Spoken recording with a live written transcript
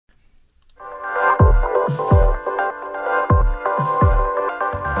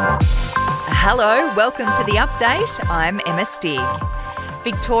Hello, welcome to The Update. I'm Emma Stig.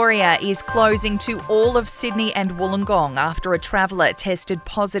 Victoria is closing to all of Sydney and Wollongong after a traveller tested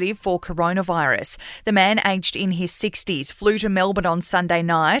positive for coronavirus. The man, aged in his 60s, flew to Melbourne on Sunday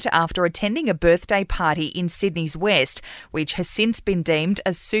night after attending a birthday party in Sydney's West, which has since been deemed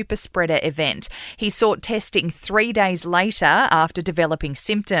a super spreader event. He sought testing 3 days later after developing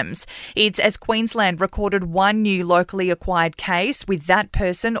symptoms. It's as Queensland recorded one new locally acquired case, with that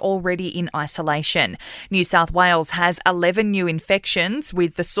person already in isolation. New South Wales has 11 new infections,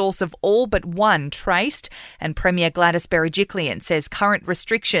 with the source of all but one traced, and Premier Gladys Berejiklian says current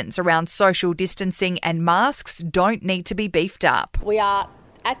restrictions around social distancing and masks don't need to be beefed up. We are,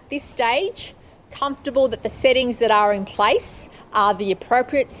 at this stage, comfortable that the settings that are in place are the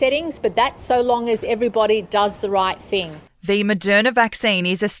appropriate settings, but that's so long as everybody does the right thing. The Moderna vaccine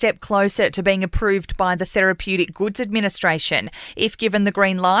is a step closer to being approved by the Therapeutic Goods Administration. If given the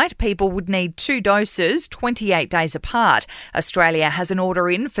green light, people would need 2 doses 28 days apart. Australia has an order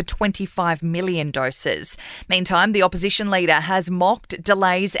in for 25 million doses. Meantime, the opposition leader has mocked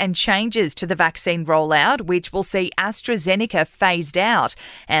delays and changes to the vaccine rollout, which will see AstraZeneca phased out.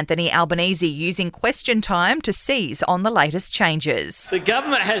 Anthony Albanese using question time to seize on the latest changes. The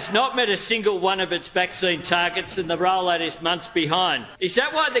government has not met a single one of its vaccine targets, and the rollout is months behind. Is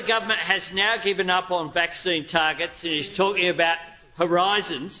that why the government has now given up on vaccine targets and is talking about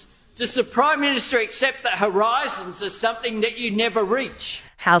horizons? Does the Prime Minister accept that horizons are something that you never reach?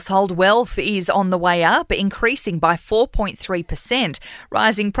 Household wealth is on the way up, increasing by 4.3%.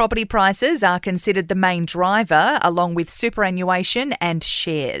 Rising property prices are considered the main driver, along with superannuation and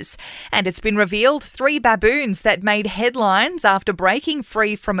shares. And it's been revealed 3 baboons that made headlines after breaking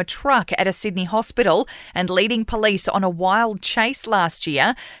free from a truck at a Sydney hospital and leading police on a wild chase last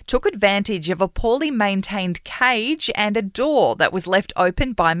year took advantage of a poorly maintained cage and a door that was left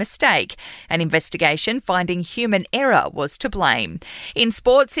open by mistake. An investigation finding human error was to blame. In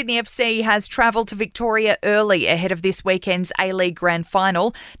sport, Sydney FC has travelled to Victoria early ahead of this weekend's A-League Grand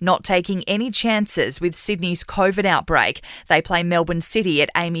Final, not taking any chances with Sydney's COVID outbreak. They play Melbourne City at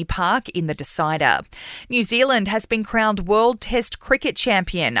Amy Park in the decider. New Zealand has been crowned World Test Cricket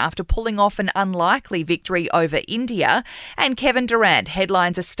Champion after pulling off an unlikely victory over India, and Kevin Durant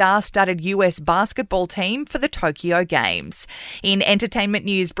headlines a star-studded US basketball team for the Tokyo Games. In entertainment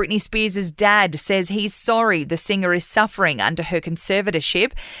news, Britney Spears' dad says he's sorry the singer is suffering under her conservatorship.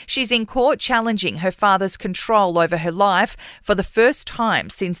 She's in court challenging her father's control over her life for the first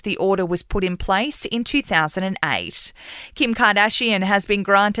time since the order was put in place in 2008. Kim Kardashian has been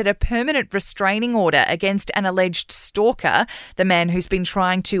granted a permanent restraining order against an alleged stalker. The man who's been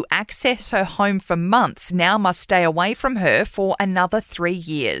trying to access her home for months now must stay away from her for another 3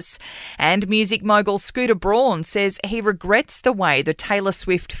 years. And music mogul Scooter Braun says he regrets the way the Taylor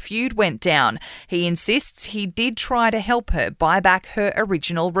Swift feud went down. He insists he did try to help her buy back her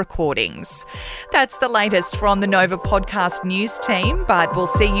original recordings. That's the latest from the Nova Podcast News team, but we'll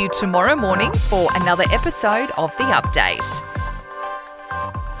see you tomorrow morning for another episode of The Update.